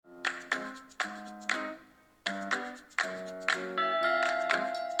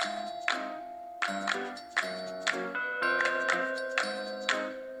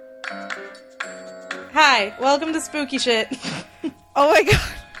Hi, welcome to Spooky Shit. Oh my god.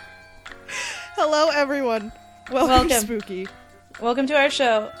 Hello, everyone. Welcome to Spooky. Welcome to our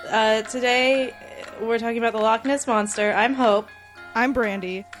show. Today, we're talking about the Loch Ness Monster. I'm Hope. I'm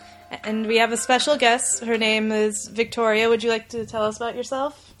Brandy. And we have a special guest. Her name is Victoria. Would you like to tell us about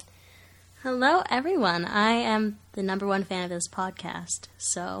yourself? Hello, everyone. I am the #1 fan of this podcast,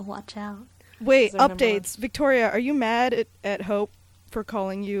 so watch out. Wait, updates. Victoria, are you mad at Hope for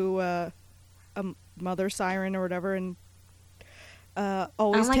calling you a mother siren or whatever and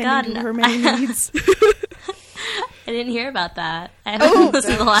always tending to her many needs? I didn't hear about that. I Oh,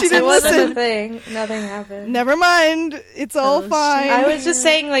 listened to the last it wasn't episode. a thing. Nothing happened. Never mind. It's all fine. I was just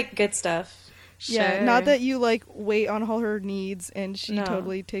saying, like, good stuff. Yeah, Sure. not that you, like, wait on all her needs and she No.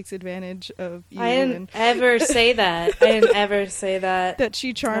 totally takes advantage of you. I didn't and ever say that. I didn't ever say that. that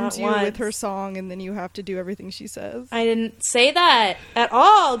she charms Not you once. with her song and then you have to do everything she says. I didn't say that at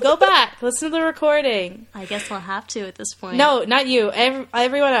all. Go back. Listen to the recording. I guess we'll have to at this point. No, not you.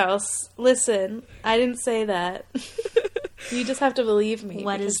 Everyone else. Listen. I didn't say that. You just have to believe me.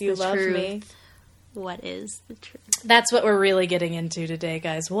 What because is you the love truth? me. What is the truth? That's what we're really getting into today,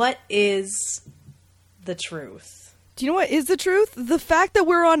 guys. What is the truth? Do you know what is the truth? The fact that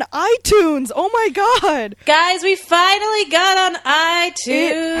we're on iTunes. Oh my god. Guys, we finally got on iTunes.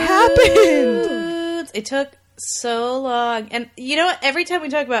 It happened. It took so long. And you know what? Every time we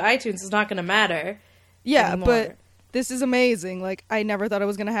talk about iTunes, it's not going to matter. Yeah, anymore. but this is amazing. Like, I never thought it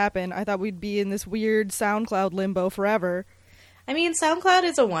was going to happen. I thought we'd be in this weird SoundCloud limbo forever. I mean, SoundCloud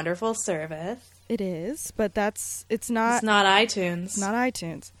is a wonderful service. It is, but it's not It's not iTunes. It's not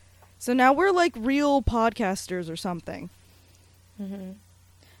iTunes. So now we're like real podcasters or something. Mm-hmm.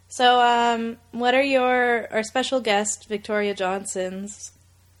 So, what are our special guest, Victoria Johnson's,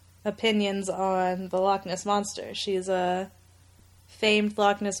 opinions on the Loch Ness Monster? She's a famed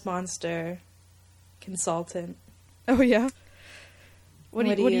Loch Ness Monster consultant. Oh yeah. What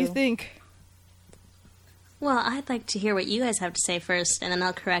do you think? Well, I'd like to hear what you guys have to say first, and then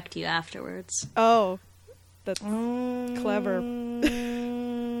I'll correct you afterwards. Oh, that's clever.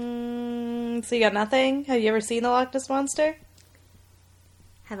 So you got nothing? Have you ever seen the Loch Ness Monster?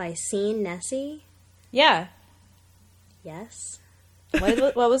 Have I seen Nessie? Yeah. Yes.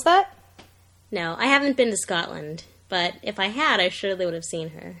 What was that? No, I haven't been to Scotland, but if I had, I surely would have seen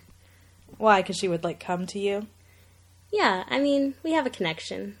her. Why? Because she would, like, come to you? Yeah, I mean, we have a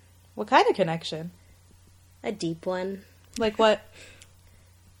connection. What kind of connection? A deep one. Like what?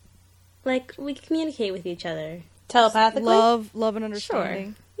 Like, we communicate with each other. Telepathically? Love and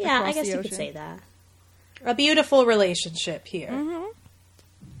understanding. Yeah, I across guess the you could ocean. say that. A beautiful relationship here. Mm-hmm.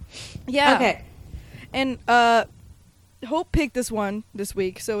 Yeah. Okay. And Hope picked this one this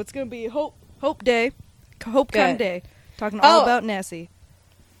week, so it's gonna be Hope Day, Hope Come Good. Day, talking all Oh. about Nessie.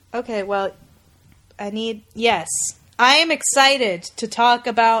 Okay, well, yes. I am excited to talk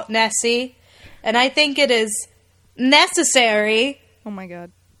about Nessie, and I think it is necessary Oh my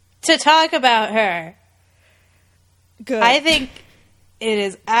god. to talk about her. Good. I think it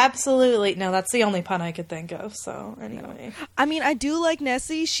is absolutely... No, that's the only pun I could think of, so anyway. I mean, I do like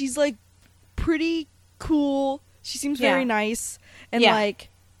Nessie. She's, like, pretty cool. She seems very Yeah. nice. And, Yeah. like,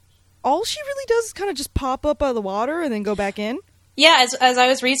 all she really does is kind of just pop up out of the water and then go back in. Yeah, as I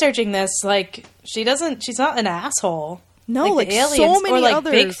was researching this, like, she's not an asshole. No, the like aliens, so many or like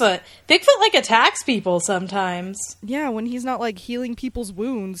others. Bigfoot. Bigfoot, like, attacks people sometimes. Yeah, when he's not, like, healing people's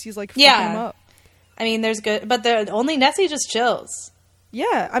wounds, he's, like, fucking Yeah. them up. I mean, there's good... But only Nessie just chills.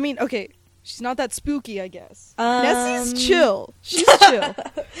 Yeah, I mean, okay, she's not that spooky, I guess. Um, Nessie's chill. She's chill.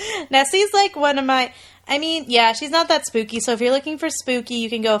 Nessie's like one of my... I mean, yeah, she's not that spooky, so if you're looking for spooky, you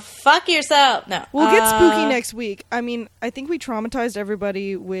can go fuck yourself. No. We'll get spooky next week. I mean, I think we traumatized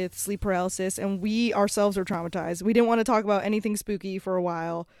everybody with sleep paralysis, and we ourselves are traumatized. We didn't want to talk about anything spooky for a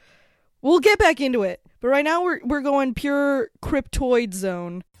while. We'll get back into it. But right now, we're going pure cryptoid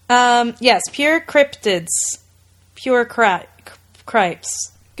zone. Yes, pure cryptids. Pure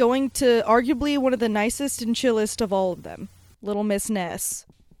cripes. Going to arguably one of the nicest and chillest of all of them. Little Miss Ness.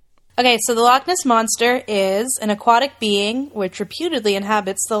 Okay, so the Loch Ness Monster is an aquatic being which reputedly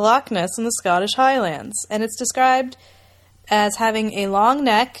inhabits the Loch Ness in the Scottish Highlands, and it's described as having a long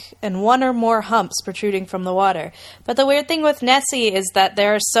neck and one or more humps protruding from the water. But the weird thing with Nessie is that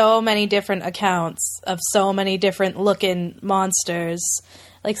there are so many different accounts of so many different looking monsters.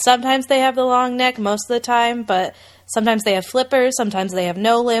 Like, sometimes they have the long neck most of the time, but sometimes they have flippers, sometimes they have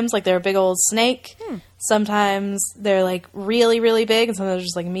no limbs, like they're a big old snake. Sometimes they're, like, really, really big, and sometimes they're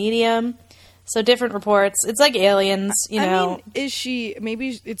just, like, medium. So different reports. It's like aliens, you know. I mean,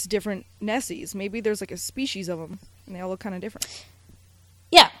 maybe it's different Nessies. Maybe there's, like, a species of them, and they all look kind of different.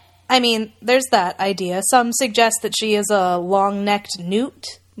 Yeah. I mean, there's that idea. Some suggest that she is a long-necked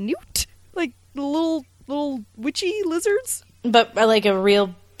newt. Newt? Like little witchy lizards? But like a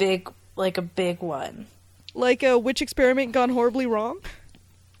real big, like a big one. Like a witch experiment gone horribly wrong?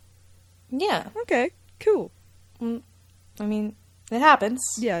 Yeah. Okay, cool. I mean, it happens.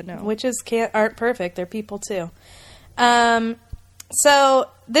 Yeah, no. Witches aren't perfect. They're people too. So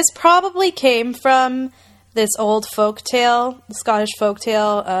this probably came from this old folktale, Scottish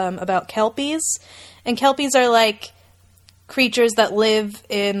folktale about kelpies. And kelpies are like creatures that live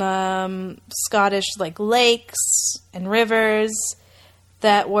in Scottish like lakes and rivers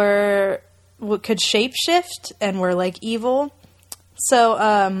that could shapeshift and were like evil.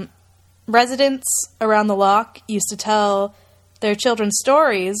 So residents around the loch used to tell their children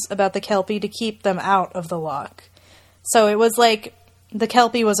stories about the kelpie to keep them out of the loch. So it was like the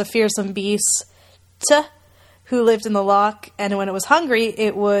kelpie was a fearsome beast who lived in the loch, and when it was hungry,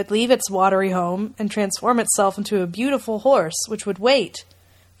 it would leave its watery home and transform itself into a beautiful horse, which would wait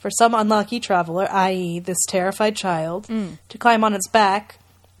for some unlucky traveler, i.e. this terrified child, to climb on its back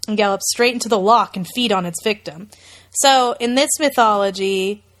and gallop straight into the loch and feed on its victim. So in this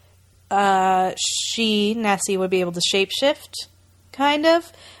mythology, Nessie, would be able to shapeshift, kind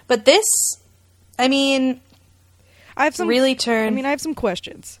of. But this, I mean, I have some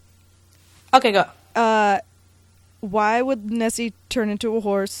questions. Okay, go. Why would Nessie turn into a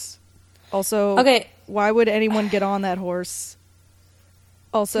horse? Also, okay, why would anyone get on that horse?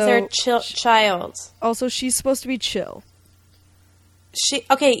 Also, they're child. Also, she's supposed to be chill.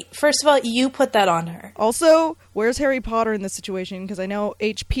 Okay, first of all, you put that on her. Also, where's Harry Potter in this situation? Because I know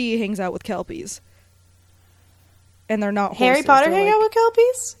HP hangs out with kelpies. And they're not horses. Harry Potter hang out with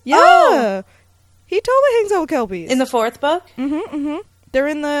kelpies? Yeah! Oh. He totally hangs out with kelpies. In the 4th book? Mm-hmm. They're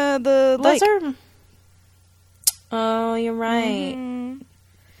in the lake. Oh, you're right. Mm-hmm.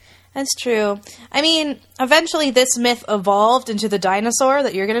 That's true. I mean, eventually this myth evolved into the dinosaur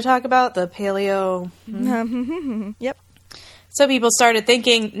that you're going to talk about, the paleo... Yep. So people started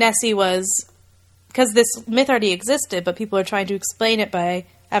thinking Nessie was... Because this myth already existed, but people are trying to explain it by...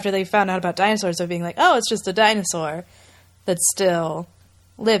 After they found out about dinosaurs, they're being like, oh, it's just a dinosaur that's still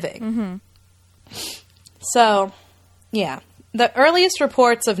living. Mm-hmm. So, yeah. The earliest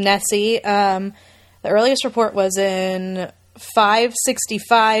reports of Nessie... the earliest report was in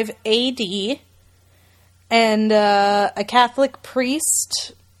 565 AD, and a Catholic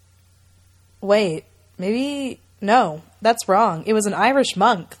priest... Wait, maybe... No, that's wrong. It was an Irish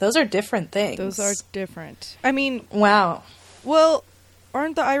monk. Those are different things. Those are different. I mean... Wow. Well,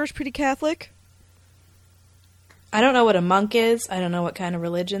 aren't the Irish pretty Catholic? I don't know what a monk is. I don't know what kind of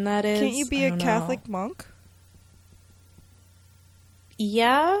religion that is. Can't you be a Catholic monk?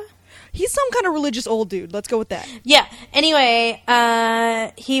 Yeah? He's some kind of religious old dude. Let's go with that. Yeah. Anyway,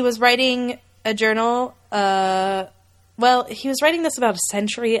 he was writing a journal. Well, he was writing this about a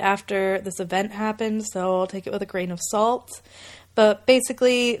century after this event happened, so I'll take it with a grain of salt. But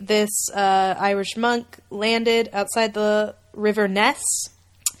basically, this Irish monk landed outside the River Ness,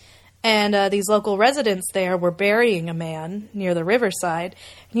 and these local residents there were burying a man near the riverside.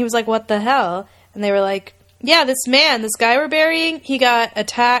 And he was like, what the hell? And they were like, yeah, this guy we're burying, he got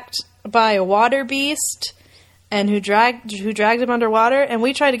attacked by a water beast, and who dragged him underwater, and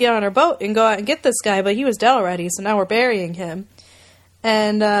we tried to get on our boat and go out and get this guy, but he was dead already, so now we're burying him.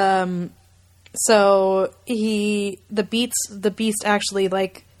 And so the beast actually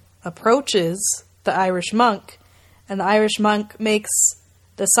like approaches the Irish monk, and the Irish monk makes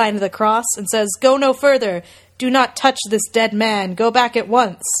the sign of the cross and says, "Go no further. Do not touch this dead man. Go back at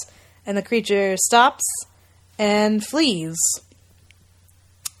once." And the creature stops and flees.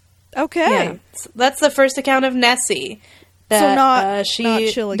 Okay. Yeah, that's the first account of Nessie. That, not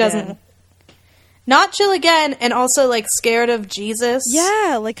chill again. Not chill again, and also like scared of Jesus.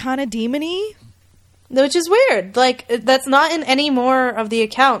 Yeah, like kind of demony. Which is weird. Like, that's not in any more of the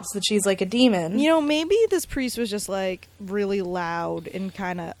accounts that she's like a demon. You know, maybe this priest was just like really loud and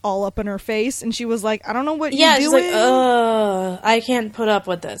kind of all up in her face, and she was like, I don't know what you're doing. Yeah, she's like, ugh, I can't put up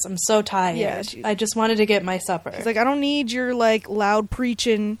with this. I'm so tired. Yeah, I just wanted to get my supper. She's like, I don't need your like loud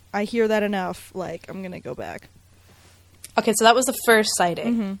preaching. I hear that enough. Like, I'm gonna go back. Okay, so that was the first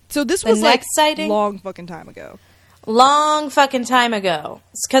sighting. Mm-hmm. So this was next sighting? Long fucking time ago. Long fucking time ago.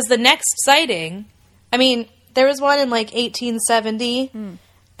 Because the next sighting... I mean, there was one in, like, 1870,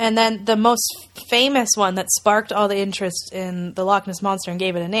 and then the most famous one that sparked all the interest in the Loch Ness Monster and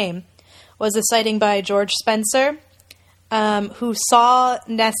gave it a name was a sighting by George Spencer, who saw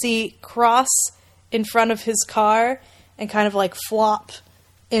Nessie cross in front of his car and kind of, like, flop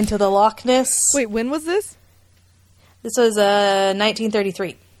into the Loch Ness. Wait, when was this? This was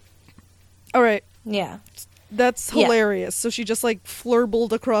 1933. All right. Yeah. That's Yeah. hilarious. So she just like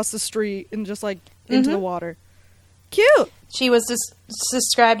flurbled across the street and just like into the water. Cute. She was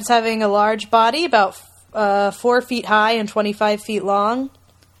described as having a large body, about 4 feet high and 25 feet long,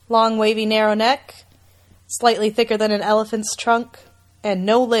 wavy, narrow neck, slightly thicker than an elephant's trunk, and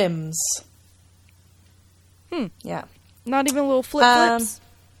no limbs. Yeah. Not even little flip flips.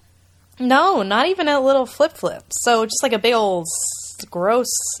 No, not even a little flip. So just like a big old gross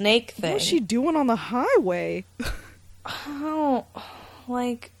snake thing. What was she doing on the highway? Oh,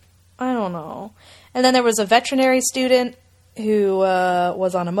 like, I don't know. And then there was a veterinary student who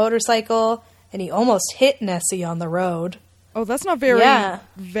was on a motorcycle, and he almost hit Nessie on the road. Oh, that's not very Yeah.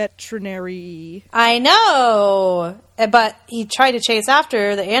 veterinary. I know! But he tried to chase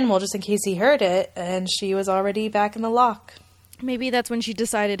after the animal just in case he hurt it, and she was already back in the lock. Maybe that's when she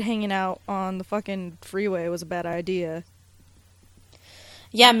decided hanging out on the fucking freeway was a bad idea.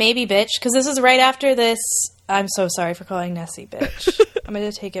 Yeah, maybe, bitch, because this is right after this. I'm so sorry for calling Nessie bitch. I'm going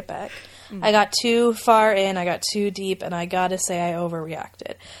to take it back. I got too far in, I got too deep, and I gotta say I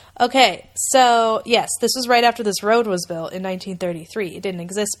overreacted. Okay, so, yes, this was right after this road was built in 1933. It didn't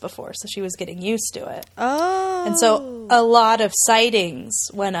exist before, so she was getting used to it. Oh. And so a lot of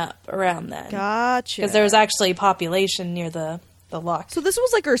sightings went up around then. Gotcha. Because there was actually population near the lock. So this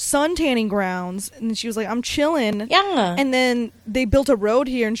was like her sun tanning grounds, and she was like, I'm chilling. Yeah. And then they built a road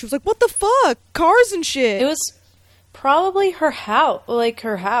here, and she was like, what the fuck? Cars and shit. It was probably her house, like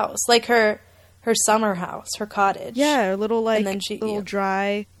her summer house, her cottage. Yeah, a little like, And then she- little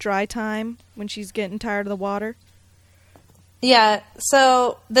dry time when she's getting tired of the water. Yeah,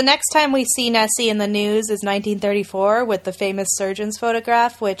 so the next time we see Nessie in the news is 1934 with the famous surgeon's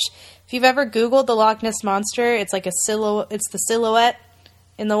photograph, which, if you've ever Googled the Loch Ness Monster, it's like it's the silhouette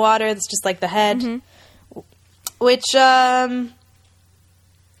in the water. It's just like the head, which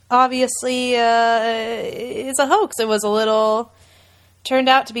obviously is a hoax. It was turned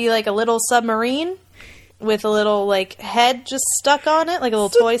out to be like a little submarine with a little, like, head just stuck on it, like a little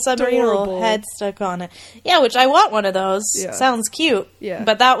toy submarine, a adorable. little head stuck on it. Yeah, which I want one of those. Yeah. Sounds cute. Yeah.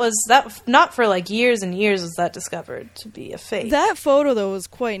 But not for, like, years and years was that discovered to be a fake. That photo, though, was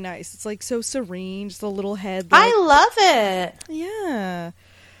quite nice. It's, like, so serene, just a little head. Like, I love it. yeah.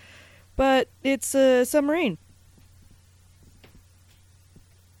 But it's a submarine.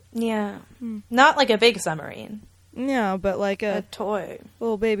 Yeah. Not like a big submarine. Yeah, but like A a toy.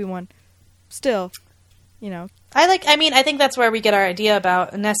 little baby one. Still, you know. I think that's where we get our idea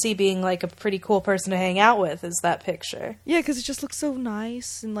about Nessie being, like, a pretty cool person to hang out with, is that picture. Yeah, because it just looks so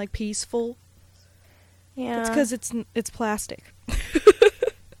nice and, like, peaceful. Yeah. It's because it's plastic.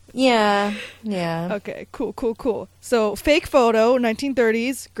 Yeah. Yeah. Okay, cool. So, fake photo,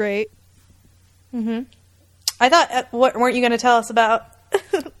 1930s, great. Mm-hmm. I thought, weren't you going to tell us about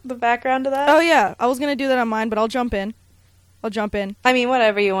the background to that? Oh, yeah, I was going to do that on mine, but I'll jump in. I mean,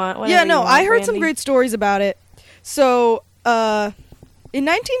 whatever you want. Yeah, no, I heard some great stories about it. So, in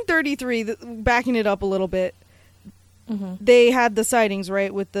 1933, backing it up a little bit, they had the sightings,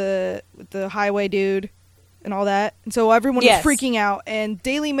 right, with the highway dude and all that. And so everyone Yes. was freaking out, and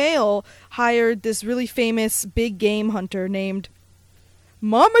Daily Mail hired this really famous big game hunter named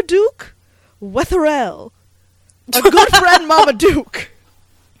Marmaduke Wetherell. A good friend, Marmaduke.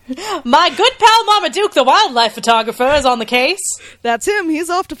 My good pal Marmaduke, the wildlife photographer, is on the case. That's him. He's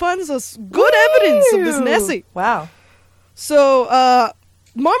off to find us good evidence of this Nessie. Wow. So,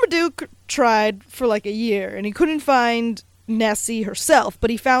 Marmaduke tried for like a year, and he couldn't find Nessie herself,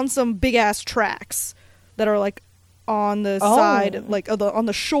 but he found some big-ass tracks that are, like, on the side, like, on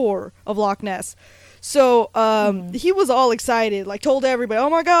the shore of Loch Ness. So, he was all excited, like, told everybody, oh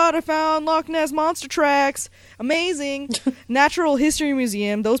my god, I found Loch Ness monster tracks. Amazing. Natural History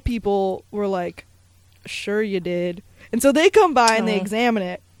Museum, those people were like, sure you did. And so they come by and they examine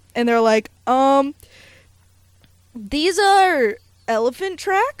it, and they're like, these are elephant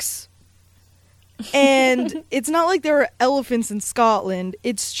tracks? And it's not like there are elephants in Scotland.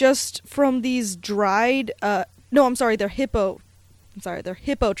 It's just from these dried, they're hippo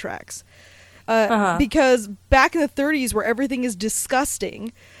tracks. Because back in the 30s, where everything is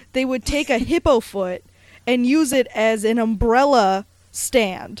disgusting, they would take a hippo foot and use it as an umbrella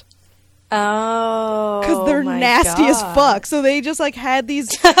stand. Oh, Because they're nasty as fuck. So they just, like, had these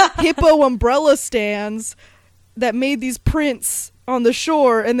hippo umbrella stands that made these prints on the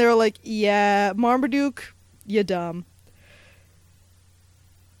shore, and they're like, yeah, Marmaduke, you dumb.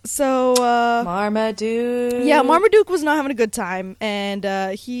 So, Marmaduke. yeah, Marmaduke was not having a good time, and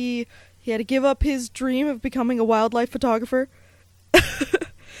he had to give up his dream of becoming a wildlife photographer.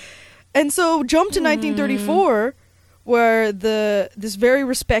 And so, jump to 1934, where this very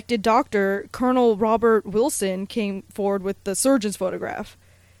respected doctor, Colonel Robert Wilson, came forward with the surgeon's photograph.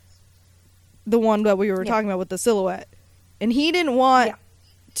 The one that we were talking about with the silhouette. And he didn't want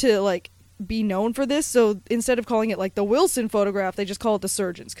to, like, be known for this, so instead of calling it, like, the Wilson photograph, they just call it the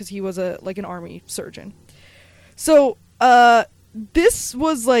surgeon's, because he was, an army surgeon. So, this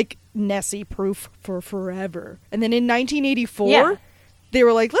was, like, Nessie proof for forever. And then in 1984, they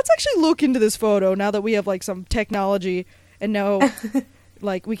were like, let's actually look into this photo now that we have, like, some technology and know,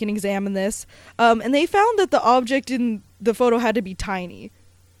 like, we can examine this. And they found that the object in the photo had to be tiny.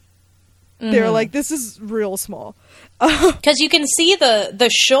 They were like, this is real small. Because you can see the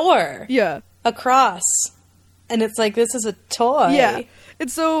shore across. And it's like, this is a toy. Yeah. And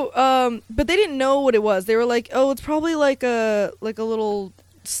so, but they didn't know what it was. They were like, oh, it's probably like a little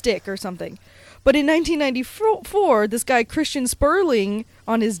stick or something. But in 1994, this guy, Christian Sperling,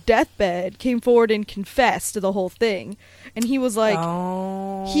 on his deathbed, came forward and confessed to the whole thing. And he was like,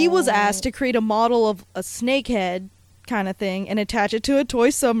 he was asked to create a model of a snake head kind of thing and attach it to a toy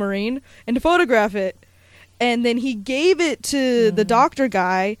submarine and to photograph it. And then he gave it to the doctor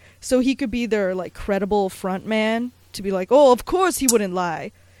guy so he could be their, like, credible front man to be like, oh, of course he wouldn't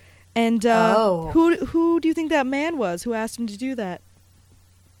lie. And who do you think that man was who asked him to do that?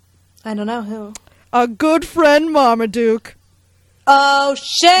 I don't know who. A good friend, Marmaduke. Oh,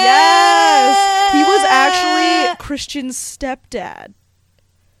 shit! Yes! He was actually Christian's stepdad.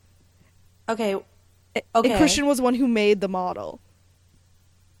 Okay. And Christian was the one who made the model.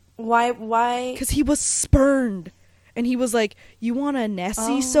 Why? Because he was spurned. And he was like, you want a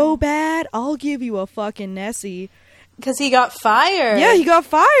Nessie so bad? I'll give you a fucking Nessie. Because he got fired. Yeah, he got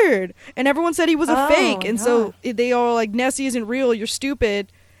fired. And everyone said he was a fake. And so they all were like, Nessie isn't real, you're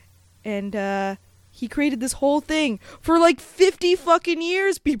stupid. And he created this whole thing. For like 50 fucking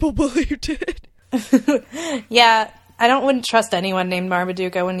years, people believed it. Yeah, I wouldn't trust anyone named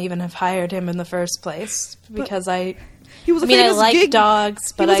Marmaduke. I wouldn't even have hired him in the first place. Because I like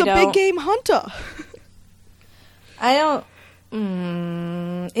dogs, but I don't. He was a big game hunter. I don't.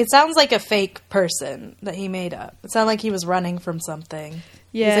 It sounds like a fake person that he made up. It sounded like he was running from something.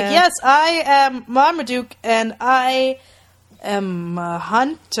 Yeah. He's like, yes, I am Marmaduke, and I am a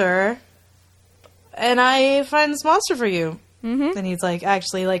hunter, and I find this monster for you. Mm-hmm. And he's like,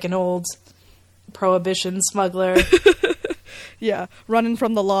 actually, like an old prohibition smuggler. Yeah, running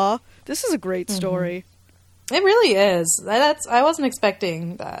from the law. This is a great story. It really is. I wasn't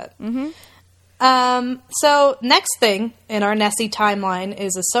expecting that. Mm-hmm. So next thing in our Nessie timeline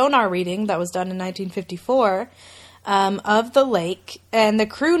is a sonar reading that was done in 1954 of the lake, and the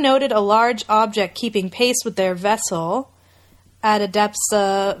crew noted a large object keeping pace with their vessel at a depth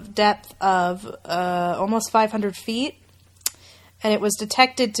of almost 500 feet, and it was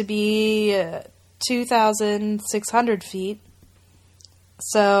detected to be 2,600 feet.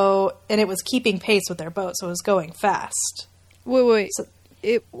 So, and it was keeping pace with their boat, so it was going fast. Wait. So,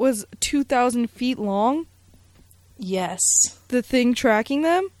 it was 2,000 feet long? Yes. The thing tracking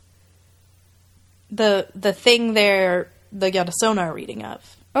them? The thing they got a sonar reading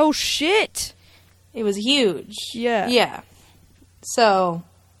of. Oh, shit! It was huge. Yeah. Yeah. So,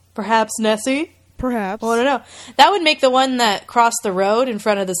 perhaps Nessie? Perhaps. Well, I don't know. That would make the one that crossed the road in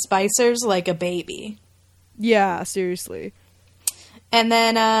front of the Spicers like a baby. Yeah, seriously. And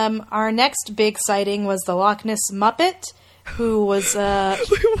then our next big sighting was the Loch Ness Muppet, who was... What?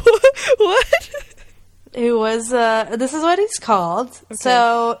 Who was... this is what he's called. Okay.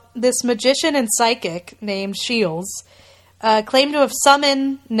 So, this magician and psychic named Shields claimed to have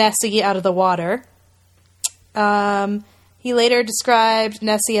summoned Nessie out of the water. He later described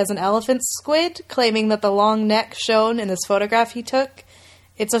Nessie as an elephant squid, claiming that the long neck shown in this photograph he took.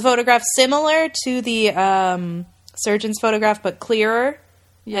 It's a photograph similar to the... surgeon's photograph, but clearer,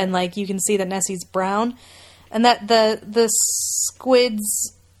 and like you can see that Nessie's brown, and that the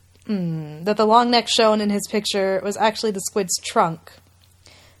squid's that the long neck shown in his picture was actually the squid's trunk.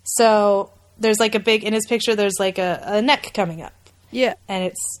 So there's like in his picture there's like a neck coming up,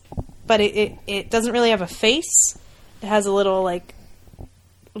 and it doesn't really have a face. It has a little like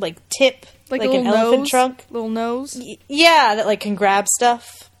tip, like an elephant trunk, little nose, that like can grab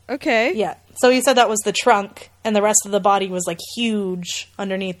stuff. Okay. Yeah. So he said that was the trunk, and the rest of the body was, like, huge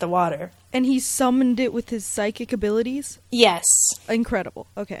underneath the water. And he summoned it with his psychic abilities? Yes. Incredible.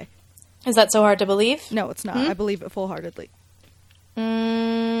 Okay. Is that so hard to believe? No, it's not. I believe it full-heartedly.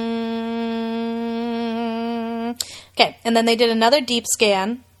 Okay, and then they did another deep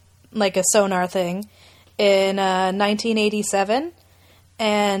scan, like a sonar thing, in 1987,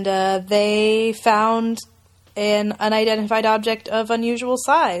 and they found an unidentified object of unusual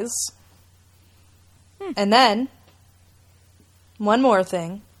size. And then, one more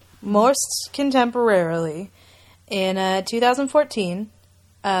thing. Most contemporarily, in 2014,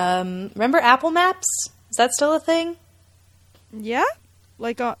 remember Apple Maps? Is that still a thing? Yeah?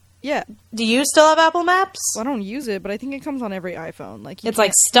 Like, yeah. Do you still have Apple Maps? Well, I don't use it, but I think it comes on every iPhone. Like, it's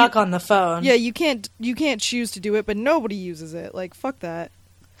like stuck on the phone. Yeah, you can't choose to do it, but nobody uses it. Like, fuck that.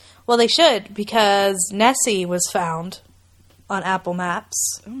 Well, they should, because Nessie was found on Apple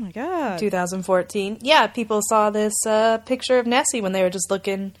Maps. Oh my god. 2014. Yeah, people saw this picture of Nessie when they were just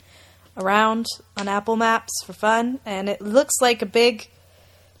looking around on Apple Maps for fun, and it looks like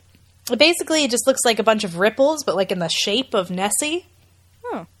basically it just looks like a bunch of ripples, but like in the shape of Nessie.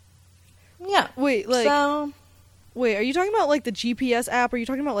 Huh. Yeah. Wait, are you talking about like the GPS app, or are you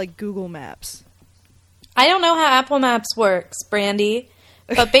talking about like Google Maps? I don't know how Apple Maps works, Brandy,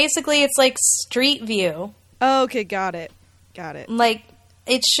 but basically it's like Street View. Oh, okay, got it. Like,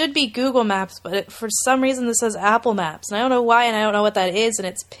 it should be Google Maps, but for some reason this says Apple Maps, and I don't know why, and I don't know what that is, and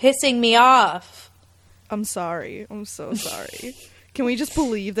it's pissing me off. I'm sorry. I'm so sorry. Can we just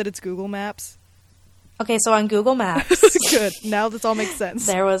believe that it's Google Maps? Okay, so on Google Maps... Good. Now this all makes sense.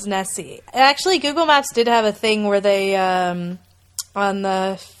 There was Nessie. Actually, Google Maps did have a thing where they, on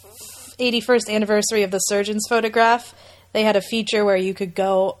the 81st anniversary of the surgeon's photograph, they had a feature where you could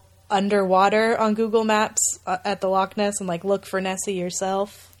go underwater on Google Maps at the Loch Ness and like look for Nessie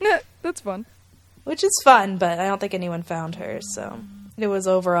yourself. That's fun. Which is fun, but I don't think anyone found her, so it was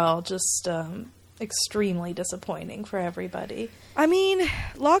overall just extremely disappointing for everybody. I mean,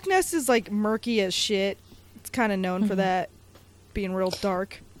 Loch Ness is like murky as shit. It's kind of known for that, being real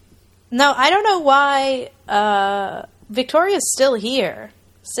dark. No, I don't know why Victoria's still here,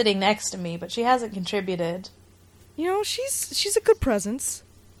 sitting next to me, but she hasn't contributed. You know, she's a good presence.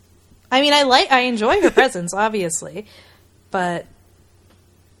 I mean, I enjoy her presence, obviously, but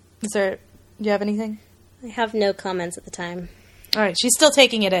do you have anything? I have no comments at the time. All right, she's still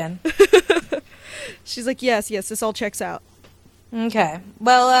taking it in. She's like, yes, this all checks out. Okay.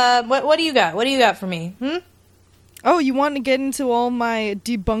 Well, what do you got? What do you got for me? Oh, you want to get into all my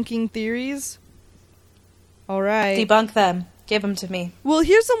debunking theories? All right. Debunk them. Give them to me. Well,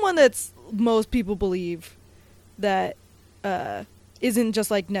 here's the one that's most people believe that isn't just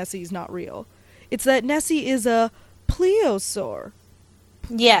like Nessie's not real. It's that Nessie is a plesiosaur.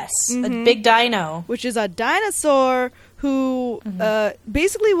 Yes, a big dino. Which is a dinosaur who,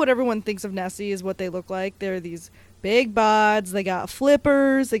 basically what everyone thinks of Nessie is what they look like. They're these big bods, they got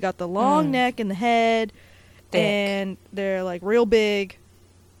flippers, they got the long neck and the head, and they're like real big.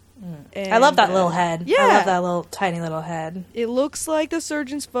 And, I love that little head. Yeah. I love that little tiny little head. It looks like the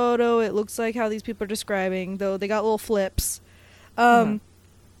surgeon's photo. It looks like how these people are describing, though they got little flips.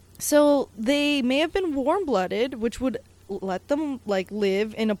 So they may have been warm-blooded, which would let them like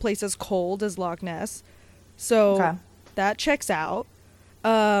live in a place as cold as Loch Ness. So that checks out.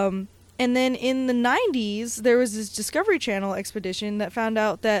 And then in the 90s, there was this Discovery Channel expedition that found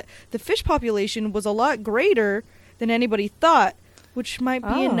out that the fish population was a lot greater than anybody thought, which might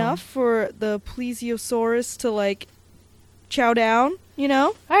be enough for the plesiosaurus to like chow down, you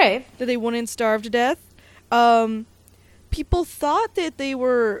know? All right. That they wouldn't starve to death. People thought that they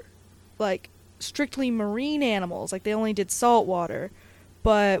were like strictly marine animals, like they only did salt water.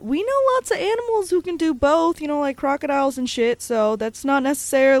 But we know lots of animals who can do both, you know, like crocodiles and shit, so that's not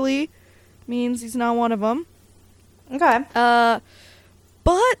necessarily means he's not one of them. Okay. But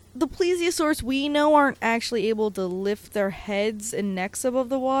the plesiosaurs we know aren't actually able to lift their heads and necks above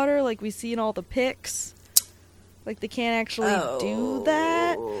the water like we see in all the pics. Like they can't actually do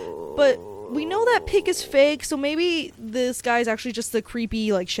that. But we know that pic is fake, so maybe this guy's actually just the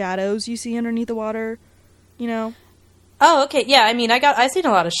creepy like shadows you see underneath the water, you know? Oh, okay. Yeah, I mean, I've seen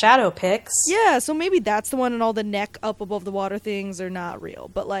a lot of shadow pics. Yeah, so maybe that's the one, and all the neck up above the water things are not real.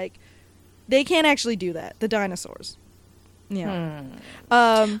 But like, they can't actually do that. The dinosaurs. Yeah.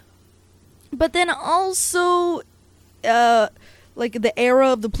 But then also, like the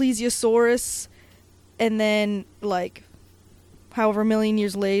era of the plesiosaurus, and then like, however million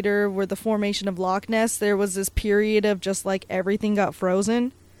years later, where the formation of Loch Ness, there was this period of just like everything got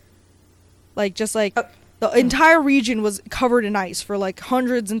frozen. Like just like the entire region was covered in ice for like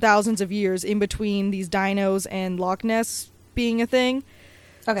hundreds and thousands of years in between these dinos and Loch Ness being a thing.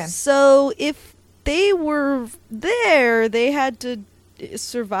 Okay. So if they were there, they had to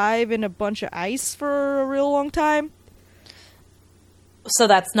survive in a bunch of ice for a real long time. So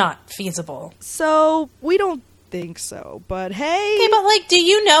that's not feasible. So we don't think so. But hey. Okay, but like, do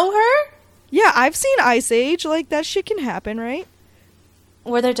you know her? Yeah, I've seen Ice Age. Like, that shit can happen, right?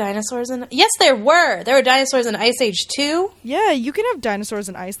 Were there dinosaurs in... Yes, there were! There were dinosaurs in Ice Age 2. Yeah, you can have dinosaurs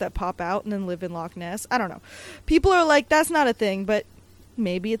in ice that pop out and then live in Loch Ness. I don't know. People are like, that's not a thing, but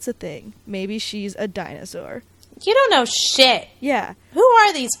maybe it's a thing. Maybe she's a dinosaur. You don't know shit. Yeah. Who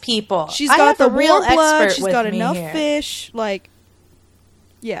are these people? She's I got have the a real warm blood, expert she's with got me enough here. fish, like,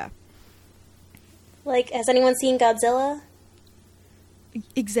 yeah. Like, has anyone seen Godzilla?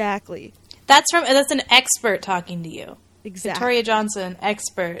 Exactly. That's an expert talking to you. Exactly. Victoria Johnson,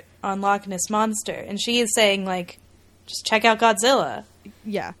 expert on Loch Ness Monster. And she is saying, like, just check out Godzilla.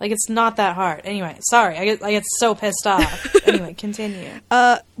 Yeah. Like, it's not that hard. Anyway, sorry. I get so pissed off. Anyway, continue.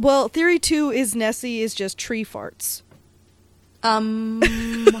 Well, theory 2 is Nessie is just tree farts.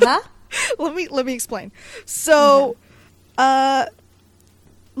 Huh? Let me explain. So, Loch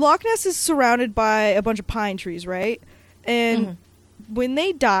Ness is surrounded by a bunch of pine trees, right? And when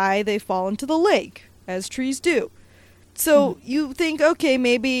they die, they fall into the lake, as trees do. So you think, okay,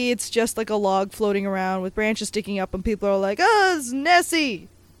 maybe it's just like a log floating around with branches sticking up, and people are like, "Oh, it's Nessie."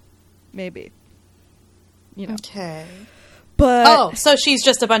 Maybe, you know. Okay. But Oh, so she's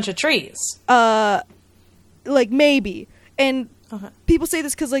just a bunch of trees. like maybe, and Okay. people say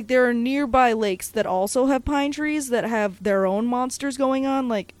this because like there are nearby lakes that also have pine trees that have their own monsters going on,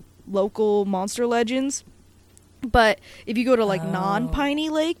 like local monster legends. But if you go to like non-piney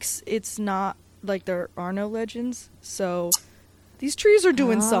lakes, it's not like there are no legends. So these trees are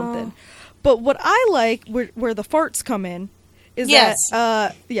doing something. But what I like where the farts come in is Yes.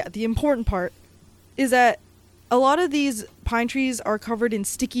 that the important part is that a lot of these pine trees are covered in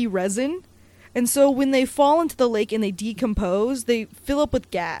sticky resin. And so when they fall into the lake and they decompose, they fill up with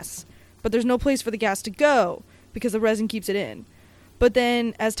gas. But there's no place for the gas to go because the resin keeps it in. But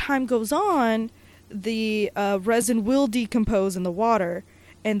then as time goes on, the resin will decompose in the water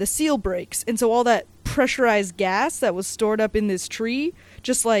and the seal breaks. And so all that pressurized gas that was stored up in this tree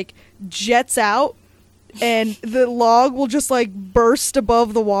just like jets out, and the log will just like burst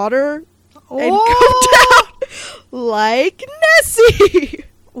above the water and come down like Nessie.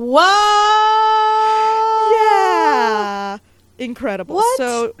 Whoa! Yeah. Incredible. What?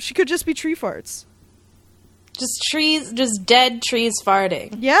 So she could just be tree farts. Just trees, just dead trees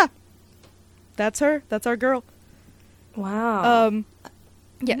farting. Yeah. That's her. That's our girl. Wow.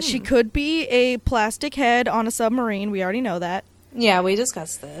 Yeah, she could be a plastic head on a submarine. We already know that. Yeah, we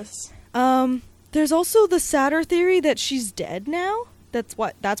discussed this. There's also the sadder theory that she's dead now. That's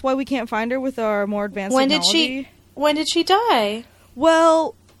why we can't find her with our more advanced technology. When did she die?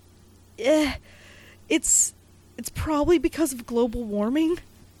 Well, it's probably because of global warming.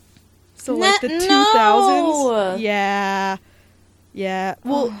 So like the 2000s. No. Yeah.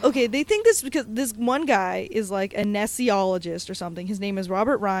 Well, okay, they think this because this one guy is like a Nessiologist or something. His name is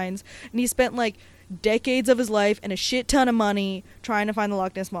Robert Rhines, and he spent like decades of his life and a shit ton of money trying to find the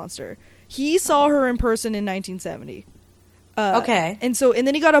Loch Ness Monster. He saw her in person in 1970. Okay. And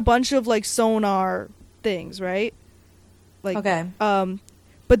then he got a bunch of like sonar things, right? Like Okay.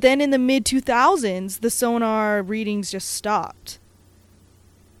 But then in the mid 2000s, the sonar readings just stopped.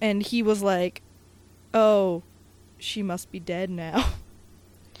 And he was like, "Oh, she must be dead now."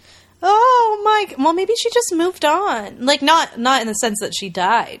 Oh my! Well, maybe she just moved on. Like not in the sense that she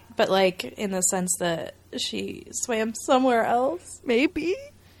died, but like in the sense that she swam somewhere else. Maybe,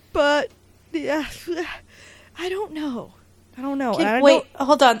 but yeah, I don't know. Wait,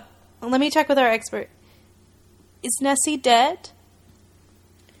 hold on. Let me check with our expert. Is Nessie dead?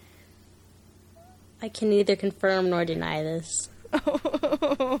 I can neither confirm nor deny this.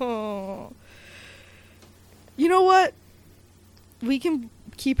 You know what? We can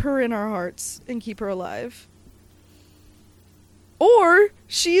keep her in our hearts and keep her alive. Or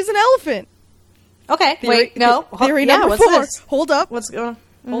she's an elephant. Okay. Wait. No. Theory number what's 4. this? Hold up. What's going on?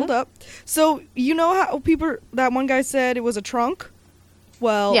 Hold up. So, you know how that one guy said it was a trunk?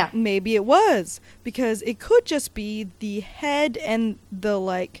 Well, Yeah. maybe it was. Because it could just be the head and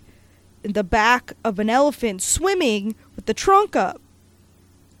the back of an elephant swimming with the trunk up.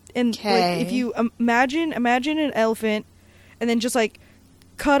 And like, if you imagine an elephant and then just like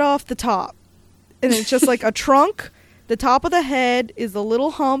cut off the top. And it's just like a trunk. The top of the head is a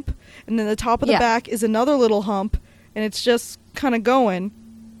little hump. And then the top of the back is another little hump. And it's just kind of going.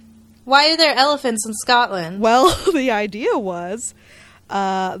 Why are there elephants in Scotland? Well, the idea was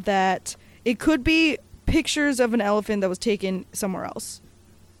that it could be pictures of an elephant that was taken somewhere else.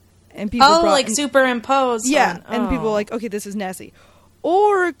 And people superimposed. Yeah, on, and people were like, okay, this is Nessie.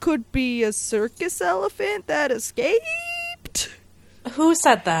 Or it could be a circus elephant that escaped. Who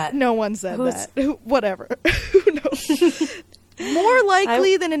said that? No one said that. Whatever. Who knows? More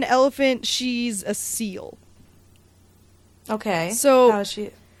likely than an elephant, she's a seal. Okay. So, How is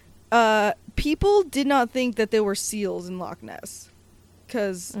she? people did not think that there were seals in Loch Ness.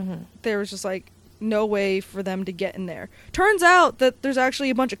 Because there was just, like, no way for them to get in there. Turns out that there's actually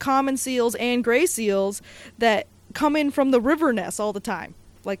a bunch of common seals and gray seals that come in from the river Ness all the time.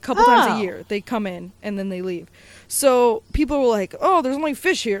 Like, a couple times a year. They come in, and then they leave. So, people were like, oh, there's only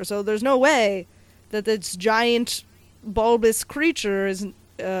fish here, so there's no way that this giant, bulbous creature is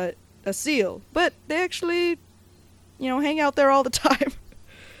a seal. But they actually, hang out there all the time.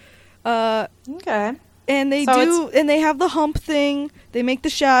 Okay. And they and they have the hump thing. They make the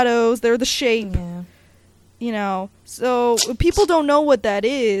shadows. They're the shape. Yeah. So people don't know what that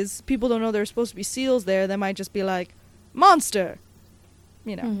is. People don't know there's supposed to be seals there. They might just be like, monster.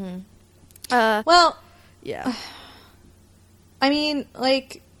 Well, yeah. I mean,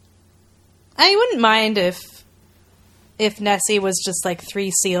 like, I wouldn't mind if Nessie was just like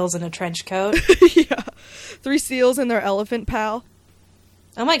 3 seals in a trench coat. Yeah. 3 seals and their elephant pal.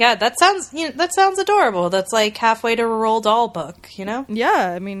 Oh my god, that sounds adorable. That's like halfway to a Roald Dahl book,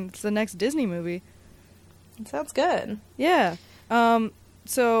 Yeah, I mean, it's the next Disney movie. It sounds good. Yeah.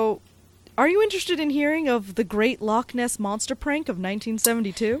 So, are you interested in hearing of the Great Loch Ness Monster Prank of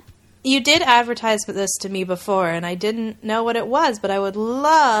 1972? You did advertise this to me before, and I didn't know what it was, but I would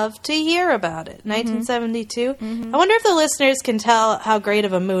love to hear about it. 1972? I wonder if the listeners can tell how great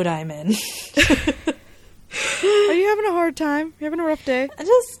of a mood I'm in. Are you having a hard time? You having a rough day? I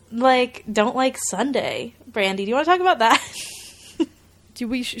just, don't like Sunday. Brandy, do you want to talk about that?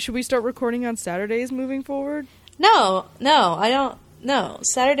 Should we start recording on Saturdays moving forward? No, I don't. No,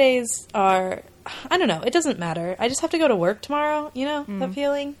 Saturdays are, I don't know, it doesn't matter. I just have to go to work tomorrow, that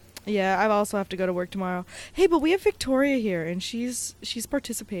feeling? Yeah, I also have to go to work tomorrow. Hey, but we have Victoria here, and she's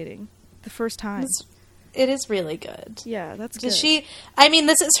participating the first time. It is really good. Yeah, that's good. Does she? I mean,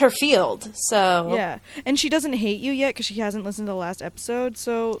 this is her field, so yeah, and she doesn't hate you yet because she hasn't listened to the last episode,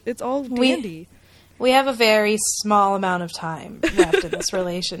 so it's all dandy. We have a very small amount of time left in this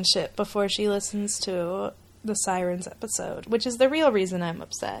relationship before she listens to the Sirens episode, which is the real reason I'm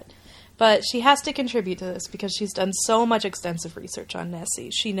upset. But she has to contribute to this because she's done so much extensive research on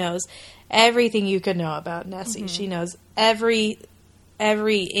Nessie. She knows everything you could know about Nessie. She knows every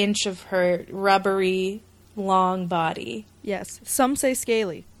inch of her rubbery, long body. Yes. Some say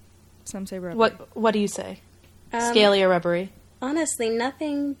scaly. Some say rubbery. What do you say? Scaly or rubbery? Honestly,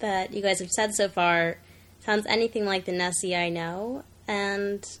 nothing that you guys have said so far sounds anything like the Nessie I know.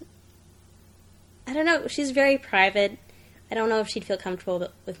 And I don't know, she's very private. I don't know if she'd feel comfortable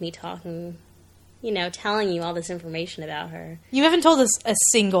with me talking, telling you all this information about her. You haven't told us a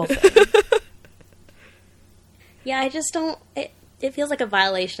single thing. Yeah, I just don't... It feels like a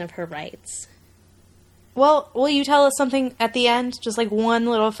violation of her rights. Well, will you tell us something at the end? Just like one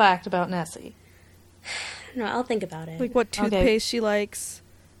little fact about Nessie. No, I'll think about it. Like what toothpaste she likes,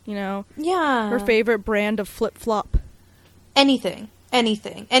 Yeah. her favorite brand of flip-flop. Anything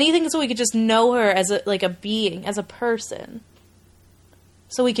so we could just know her as a being, as a person.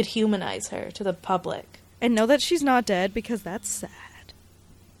 So we could humanize her to the public. And know that she's not dead, because that's sad.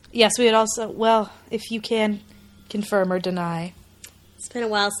 Yes, we would also, well, if you can confirm or deny. It's been a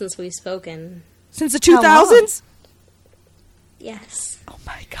while since we've spoken. Since the 2000s? Yes. Oh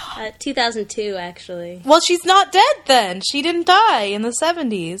my god. 2002, actually. Well, she's not dead then. She didn't die in the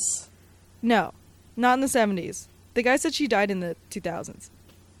 70s. No, not in the 70s. The guy said she died in the 2000s.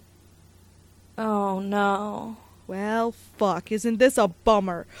 Oh, no. Well, fuck. Isn't this a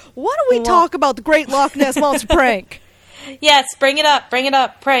bummer? Why don't we talk about the Great Loch Ness Monster Prank? Yes, bring it up.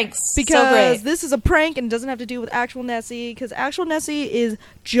 Pranks. Because so great. this is a prank and it doesn't have to do with actual Nessie, because actual Nessie is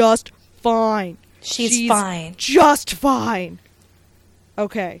just fine. She's fine. Just fine.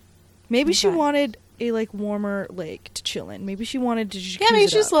 Okay. Maybe she wanted a, warmer lake to chill in. Maybe she wanted to just maybe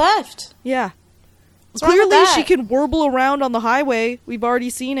she just left. Yeah. What's wrong with Clearly, that? she can warble around on the highway. We've already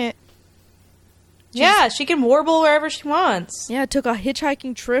seen it. Yeah, she can warble wherever she wants. Yeah, took a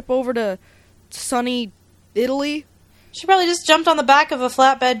hitchhiking trip over to sunny Italy. She probably just jumped on the back of a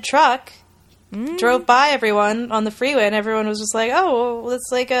flatbed truck, drove by everyone on the freeway, and everyone was just like, oh, well,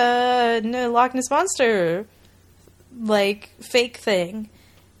 it's like a Loch Ness Monster, fake thing.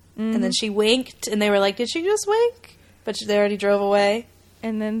 And then she winked, and they were like, did she just wink? But they already drove away.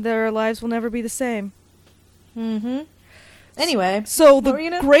 And then their lives will never be the same. Anyway. So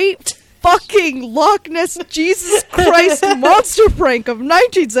the great fucking Loch Ness Jesus Christ monster prank of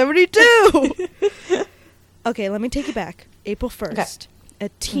 1972. Okay, let me take you back. April 1st. Okay. A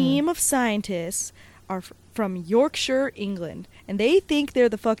team of scientists are from Yorkshire, England, and they think they're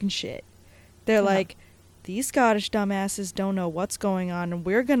the fucking shit. They're like, these Scottish dumbasses don't know what's going on, and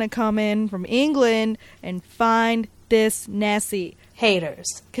we're gonna come in from England and find this Nessie.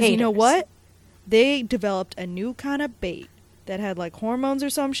 Haters. Because you know what? They developed a new kind of bait that had like hormones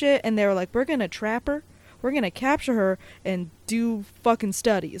or some shit, and they were like, we're gonna trap her, we're gonna capture her, and do fucking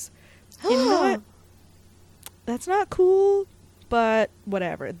studies. And you know what? That's not cool, but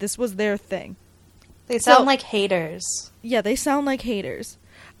whatever. This was their thing. They sound like haters. Yeah, they sound like haters.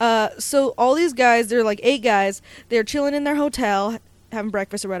 So all these guys, they're like 8 guys, they're chilling in their hotel, having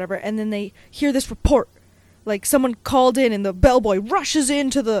breakfast or whatever, and then they hear this report. Like, someone called in, and the bellboy rushes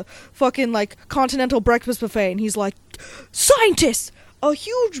into the fucking, like, continental breakfast buffet, and he's like, scientists! A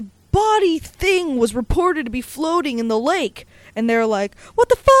huge body thing was reported to be floating in the lake. And they're like, what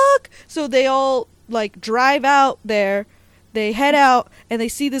the fuck? So they all, like, drive out there, they head out, and they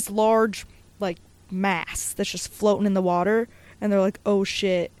see this large, like, mass that's just floating in the water, and they're like, oh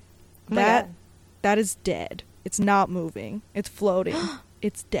shit, that is dead. It's not moving. It's floating.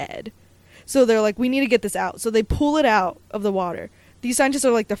 It's dead. So they're like, we need to get this out. So they pull it out of the water. These scientists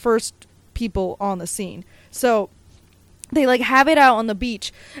are like the first people on the scene. So they like have it out on the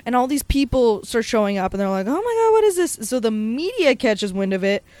beach, and all these people start showing up, and they're like, oh my god, what is this? So the media catches wind of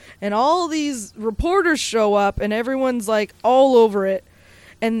it, and all these reporters show up, and everyone's like all over it.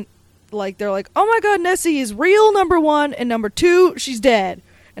 And like, they're like, oh my god, Nessie is real, number 1, and number 2, she's dead.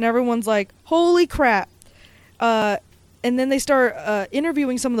 And everyone's like, holy crap. And then they start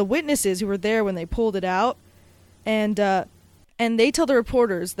interviewing some of the witnesses who were there when they pulled it out. And they tell the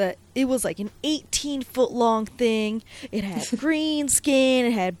reporters that it was like an 18-foot long thing. It had green skin.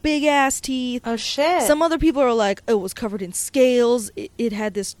 It had big-ass teeth. Oh, shit. Some other people are like, it was covered in scales. It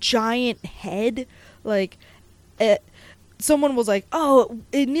had this giant head. Like, someone was like, oh,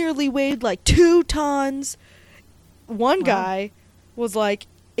 it nearly weighed like 2 tons. One guy was like,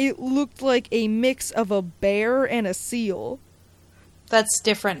 it looked like a mix of a bear and a seal. That's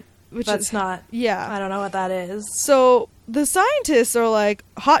different. That's not. Yeah. I don't know what that is. So the scientists are like,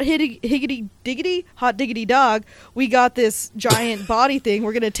 hot higgity diggity, hot diggity dog. We got this giant body thing.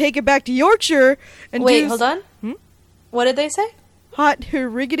 We're going to take it back to Yorkshire. And wait, hold on. Hmm? What did they say? Hot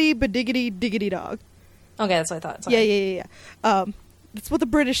riggity badiggity diggity dog. Okay, that's what I thought. Sorry. Yeah. That's what the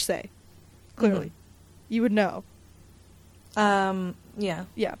British say. Clearly. Mm-hmm. You would know. Yeah.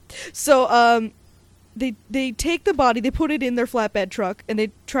 Yeah. So, they take the body, they put it in their flatbed truck, and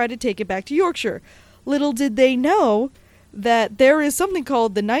they try to take it back to Yorkshire. Little did they know that there is something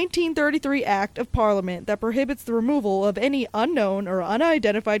called the 1933 Act of Parliament that prohibits the removal of any unknown or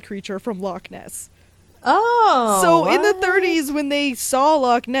unidentified creature from Loch Ness. Oh. So in the 30s, when they saw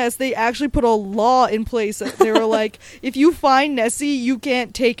Loch Ness, they actually put a law in place. They were like, if you find Nessie, you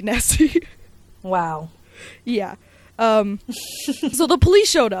can't take Nessie. Wow. Yeah. So the police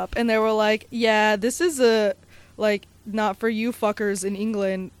showed up, and they were like, yeah, this is not for you fuckers in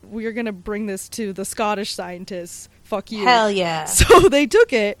England. We're gonna bring this to the Scottish scientists. Fuck you. Hell yeah. So they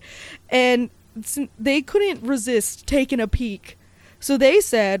took it, and they couldn't resist taking a peek. So they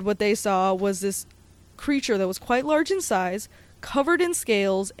said what they saw was this creature that was quite large in size, covered in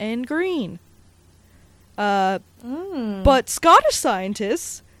scales, and green. But Scottish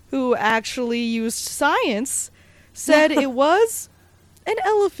scientists, who actually used science, said it was an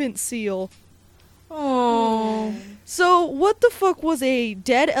elephant seal. Oh. So what the fuck was a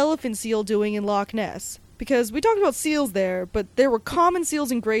dead elephant seal doing in Loch Ness? Because we talked about seals there, but there were common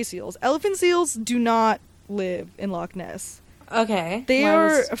seals and gray seals. Elephant seals do not live in Loch Ness. Okay. They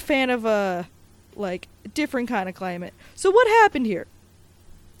are a fan of a, different kind of climate. So what happened here?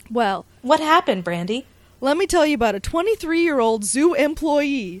 Well, what happened, Brandy? Let me tell you about a 23-year-old zoo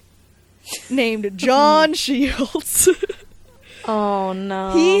employee named John Shields. Oh,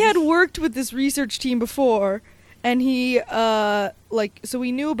 no. He had worked with this research team before, and he, so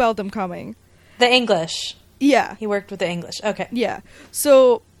we knew about them coming. The English. Yeah. He worked with the English. Okay. Yeah.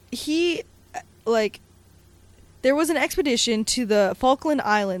 So he, there was an expedition to the Falkland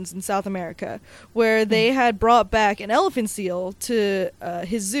Islands in South America where they had brought back an elephant seal to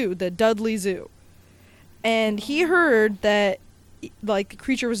his zoo, the Dudley Zoo. And he heard that, the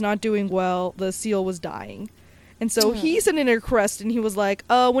creature was not doing well, the seal was dying. And so he sent in a request, and he was like,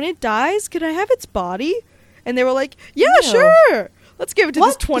 when it dies, can I have its body? And they were like, yeah, sure! Let's give it to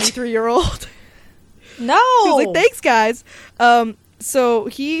this 23-year-old. No! He was like, thanks, guys. So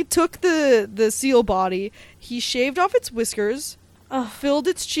he took the seal body, he shaved off its whiskers, filled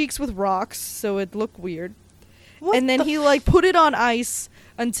its cheeks with rocks, so it looked weird. And then he, put it on ice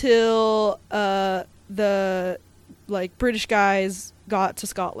until the British guys got to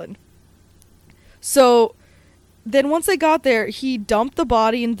Scotland. So then once they got there, he dumped the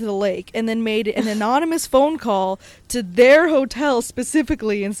body into the lake and then made an anonymous phone call to their hotel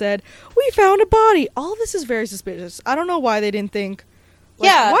specifically and said, "We found a body." All this is very suspicious. I don't know why they didn't think. Like,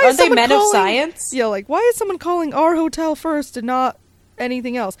 yeah, why aren't they men of science? Yeah, like, why is someone calling our hotel first and not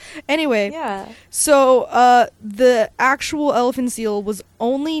anything else? Anyway, Yeah. so the actual elephant seal was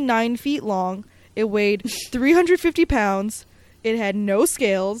only 9 feet long. It weighed 350 pounds. It had no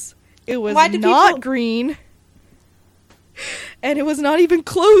scales. It was not green. And it was not even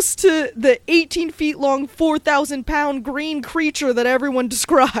close to the 18 feet long, 4,000 pound green creature that everyone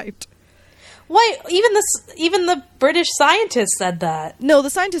described. Why? Even the British scientists said that. No, the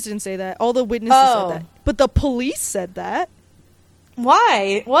scientists didn't say that. All the witnesses said that. But the police said that.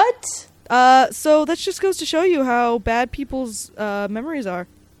 Why? What? So that just goes to show you how bad people's memories are.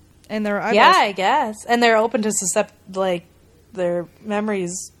 And their eyeballs. Yeah, I guess. And they're open to their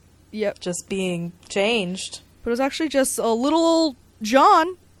memories just being changed. But it was actually just a little old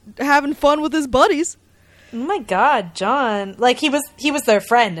John having fun with his buddies. Oh my God, John! Like he was their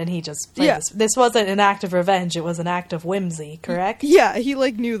friend, and he just played this. This wasn't an act of revenge; it was an act of whimsy. Correct? Yeah, he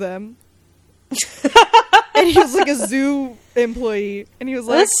knew them, and he was like a zoo employee, and he was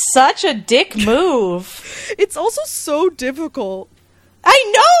like, "That's such a dick move." It's also so difficult.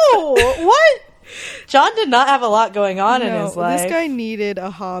 I know what. John did not have a lot going on in his life. This guy needed a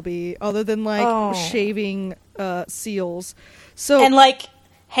hobby other than shaving seals. So and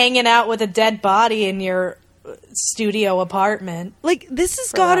hanging out with a dead body in your studio apartment. Like, this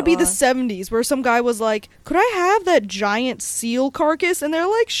has got to be the 70s where some guy was like, "Could I have that giant seal carcass?" And they're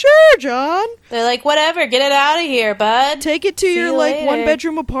like, "Sure, John." They're like, "Whatever, get it out of here, bud. Take it to your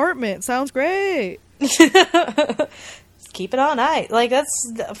one-bedroom apartment. Sounds great." Keep it all night. Like,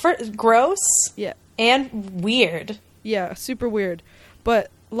 that's gross. Yeah. And weird. Yeah, super weird.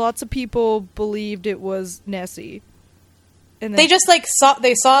 But lots of people believed it was Nessie. And they just saw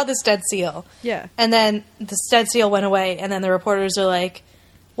this dead seal. Yeah. And then the dead seal went away, and then the reporters are like,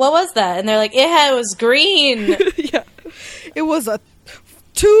 "What was that?" And they're like, "It was green." Yeah. It was a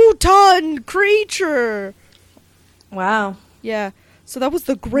 2-ton creature. Wow. Yeah. So that was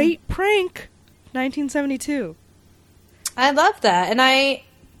the great prank, 1972. I love that. And I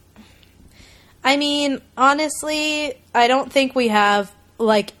mean, honestly, I don't think we have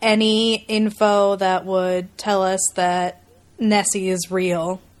any info that would tell us that Nessie is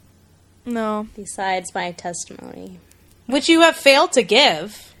real. No. Besides my testimony. Which you have failed to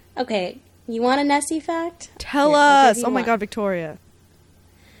give. Okay, you want a Nessie fact? Tell us! Oh my God, Victoria.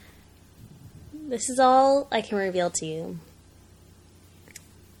 This is all I can reveal to you.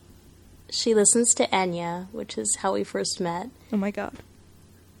 She listens to Enya, which is how we first met. Oh my God.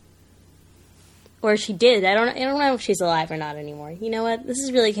 Or she did. I don't know if she's alive or not anymore. You know what? This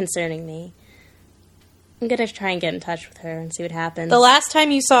is really concerning me. I'm going to try and get in touch with her and see what happens. The last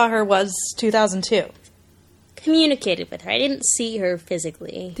time you saw her was 2002. Communicated with her. I didn't see her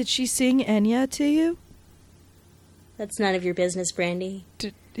physically. Did she sing Enya to you? That's none of your business, Brandy.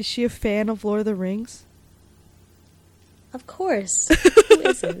 Is she a fan of Lord of the Rings? Of course. Who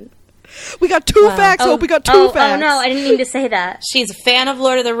isn't? We got two facts. We got two facts. Oh, no, I didn't mean to say that. She's a fan of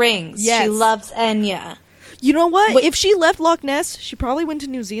Lord of the Rings. Yes. She loves Enya. You know what? If she left Loch Ness, she probably went to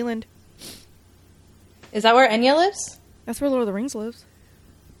New Zealand. Is that where Enya lives? That's where Lord of the Rings lives.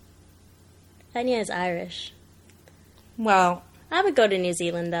 Enya is Irish. Well, I would go to New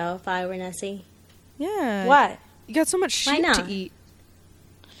Zealand, though, if I were Nessie. Yeah. Why? You got so much sheep to eat.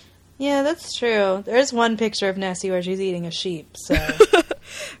 Yeah, that's true. There's one picture of Nessie where she's eating a sheep, so...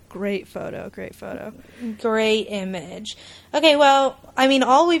 Great photo. Great image. Okay, well, I mean,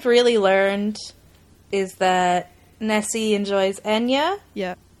 all we've really learned is that Nessie enjoys Enya.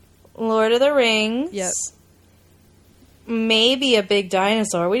 Yeah. Lord of the Rings. Yep. Maybe a big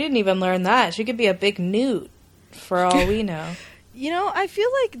dinosaur. We didn't even learn that. She could be a big newt, for all we know. You know, I feel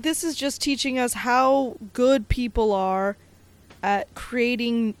like this is just teaching us how good people are at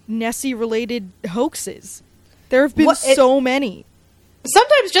creating Nessie-related hoaxes. There have been so many.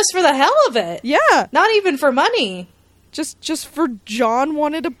 Sometimes just for the hell of it. Yeah. Not even for money. Just for John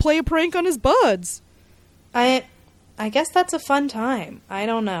wanted to play a prank on his buds. I guess that's a fun time. I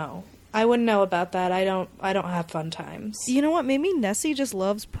don't know. I wouldn't know about that. I don't have fun times. You know what? Maybe Nessie just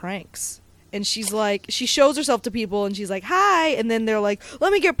loves pranks. And she's like, she shows herself to people and she's like, "Hi." And then they're like,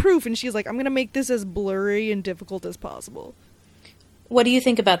 "Let me get proof." And she's like, "I'm going to make this as blurry and difficult as possible." What do you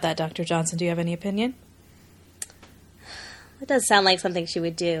think about that, Dr. Johnson? Do you have any opinion? It does sound like something she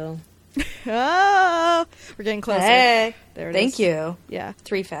would do. Oh, we're getting closer. Hey, there it is. Thank you. Yeah.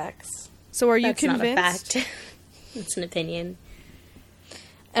 3 facts. So are you That's convinced? Not a fact. It's an opinion.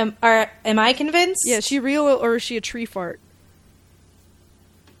 Am I convinced? Yeah, is she real or is she a tree fart?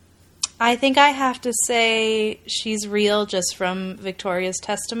 I think I have to say she's real just from Victoria's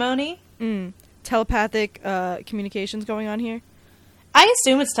testimony. Telepathic communications going on here? I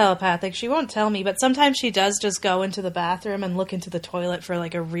assume it's telepathic. She won't tell me, but sometimes she does just go into the bathroom and look into the toilet for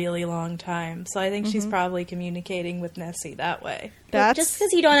like a really long time. So I think she's probably communicating with Nessie that way. Just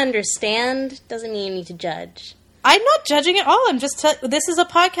because you don't understand doesn't mean you need to judge. I'm not judging at all. I'm just this is a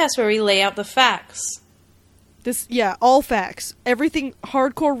podcast where we lay out the facts. All facts. Everything,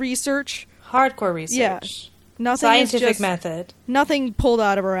 hardcore research. Hardcore research. Yeah. Nothing Scientific method. Nothing pulled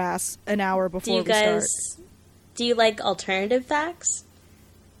out of her ass an hour before we start. Do you like alternative facts?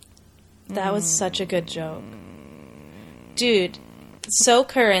 That was such a good joke. Dude, so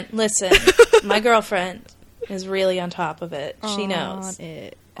current. Listen, my girlfriend is really on top of it. She knows.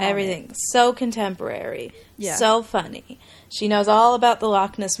 Everything. So contemporary. Yeah. So funny. She knows all about the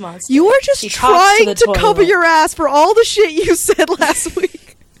Loch Ness Monster. You were just trying to cover your ass for all the shit you said last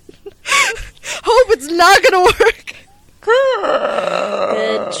week. Hope it's not gonna work.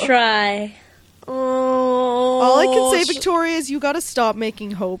 Good try. All I can say, Victoria, is you gotta stop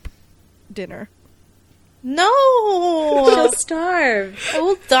making Hope dinner. No! She'll starve. I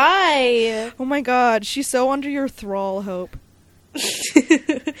will die. Oh my god, she's so under your thrall, Hope.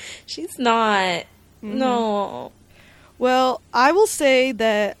 She's not. No. Well, I will say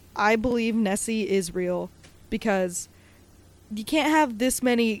that I believe Nessie is real, because you can't have this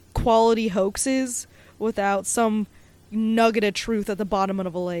many quality hoaxes without some nugget of truth at the bottom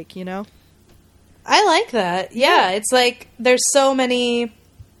of a lake, you know? I like that. Yeah, it's like there's so many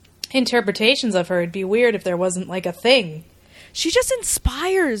interpretations of her. It'd be weird if there wasn't like a thing. She just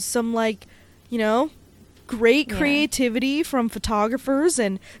inspires some great creativity from photographers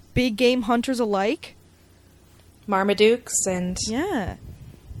and big game hunters alike. Marmadukes and... Yeah.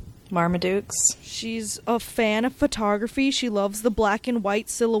 Marmadukes. She's a fan of photography. She loves the black and white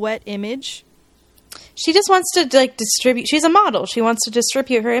silhouette image. She just wants to distribute. She's a model. She wants to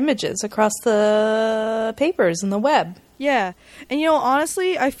distribute her images across the papers and the web. Yeah. And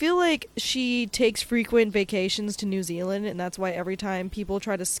honestly, I feel like she takes frequent vacations to New Zealand, and that's why every time people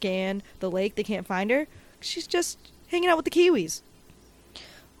try to scan the lake, they can't find her. She's just hanging out with the Kiwis.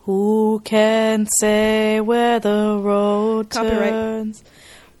 Who can say where the road turns?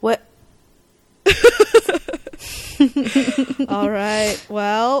 What? All right.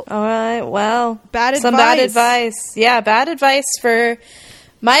 Well. Bad advice. Some bad advice. Yeah, bad advice for...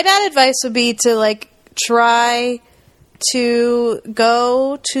 My bad advice would be to, try to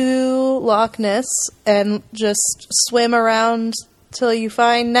go to Loch Ness and just swim around till you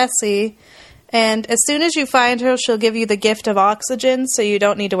find Nessie. And as soon as you find her, she'll give you the gift of oxygen, so you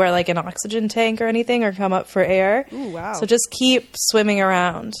don't need to wear, an oxygen tank or anything or come up for air. Ooh, wow. So just keep swimming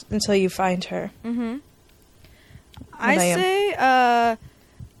around until you find her. Mm-hmm. I say,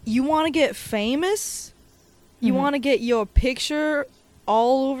 you want to get famous? You want to get your picture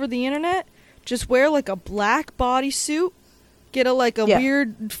all over the internet? Just wear, a black bodysuit, get a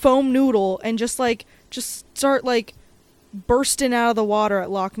weird foam noodle, and just start, bursting out of the water at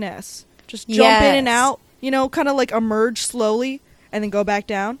Loch Ness. Just jump in and out, kind of emerge slowly and then go back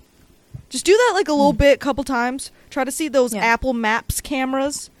down. Just do that a little bit, couple times. Try to see those Apple Maps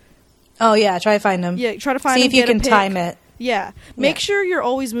cameras. Oh, yeah, try to find them. Yeah, try to find them. See them, if you can time it. Yeah. Make sure you're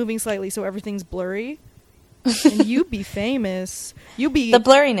always moving slightly so everything's blurry. And you be famous. You be the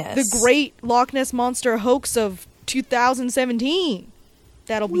blurriness. The great Loch Ness Monster hoax of 2017.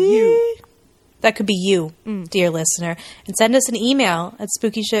 That'll be you. That could be you, dear listener. And send us an email at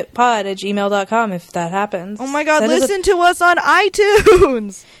spookyshitpod@gmail.com if that happens. Oh my god, listen to us on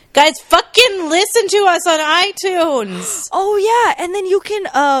iTunes! Guys, fucking listen to us on iTunes! Oh yeah, and then you can,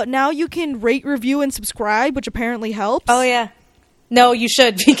 now you can rate, review, and subscribe, which apparently helps. Oh yeah. No, you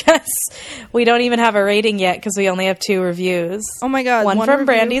should, because we don't even have a rating yet, because we only have 2 reviews. Oh my god. One from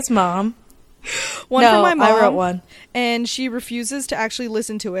Brandy's mom. One from my mom. I wrote one. And she refuses to actually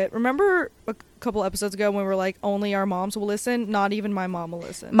listen to it. Remember a couple episodes ago when we were like, only our moms will listen? Not even my mom will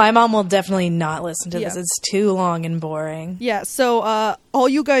listen. My mom will definitely not listen to this. It's too long and boring. Yeah, so all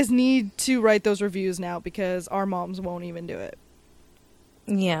you guys need to write those reviews now, because our moms won't even do it.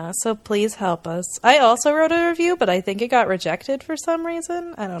 Yeah, so please help us. I also wrote a review, but I think it got rejected for some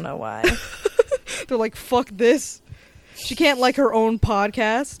reason. I don't know why. They're like, fuck this. She can't like her own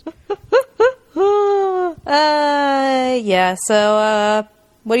podcast. Yeah, so,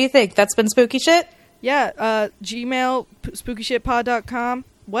 what do you think? That's been spooky shit? Yeah, Gmail, spookyshitpod.com.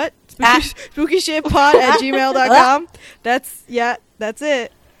 What? Spookyshitpod@gmail.com. That's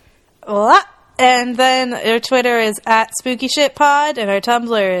it. And then our Twitter is at SpookyShitPod, and our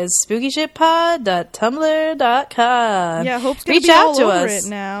Tumblr is spookyshitpod.tumblr.com. Yeah, Hope's gonna Reach be out all to over us. it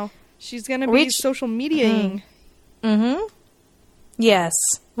now. She's gonna be social mediaing. Mm-hmm. Yes.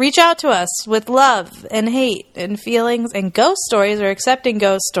 Reach out to us with love and hate and feelings and ghost stories, or accepting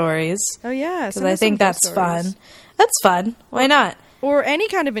ghost stories. Oh yeah, Because I think that's fun. That's fun. Why not? Or any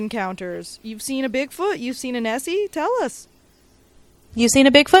kind of encounters. You've seen a Bigfoot? You've seen a Nessie? Tell us. You seen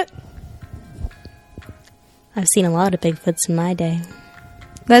a Bigfoot? I've seen a lot of Bigfoots in my day.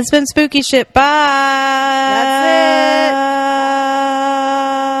 That's been Spooky Shit. Bye. That's it.